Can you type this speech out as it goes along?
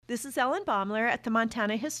This is Ellen Baumler at the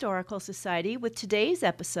Montana Historical Society with today's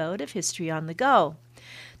episode of History on the Go.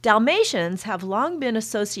 Dalmatians have long been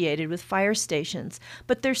associated with fire stations,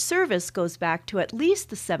 but their service goes back to at least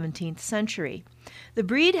the 17th century. The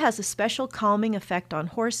breed has a special calming effect on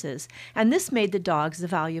horses, and this made the dogs a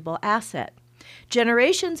valuable asset.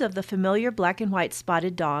 Generations of the familiar black and white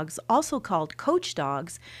spotted dogs, also called coach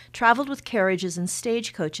dogs, traveled with carriages and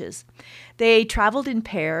stagecoaches. They traveled in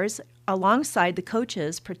pairs alongside the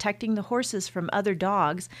coaches, protecting the horses from other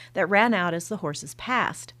dogs that ran out as the horses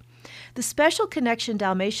passed. The special connection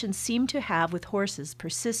Dalmatians seemed to have with horses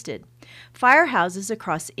persisted. Firehouses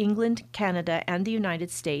across England, Canada, and the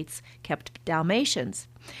United States kept Dalmatians.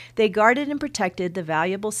 They guarded and protected the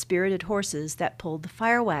valuable spirited horses that pulled the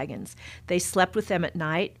fire wagons. They slept with them at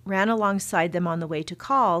night, ran alongside them on the way to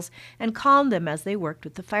calls, and calmed them as they worked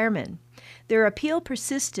with the firemen. Their appeal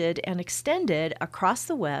persisted and extended across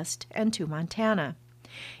the West and to Montana.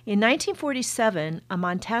 In 1947, a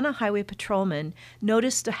Montana highway patrolman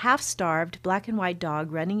noticed a half-starved black and white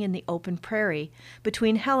dog running in the open prairie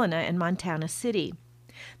between Helena and Montana City.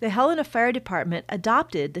 The Helena Fire Department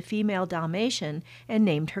adopted the female Dalmatian and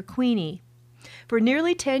named her Queenie. For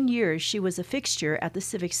nearly 10 years, she was a fixture at the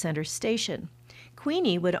Civic Center station.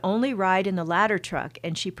 Queenie would only ride in the ladder truck,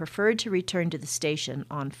 and she preferred to return to the station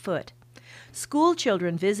on foot. School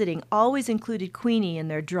children visiting always included Queenie in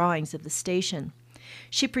their drawings of the station.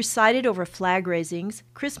 She presided over flag raisings,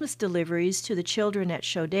 Christmas deliveries to the children at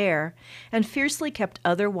Chaudère, and fiercely kept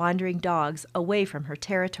other wandering dogs away from her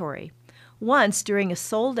territory. Once, during a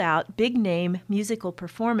sold-out, big-name musical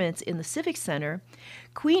performance in the Civic Center,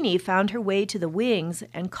 Queenie found her way to the wings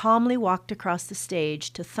and calmly walked across the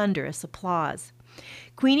stage to thunderous applause.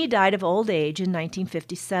 Queenie died of old age in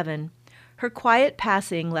 1957. Her quiet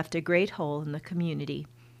passing left a great hole in the community.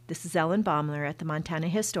 This is Ellen Baumler at the Montana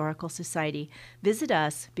Historical Society. Visit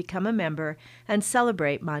us, become a member, and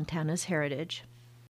celebrate Montana's heritage.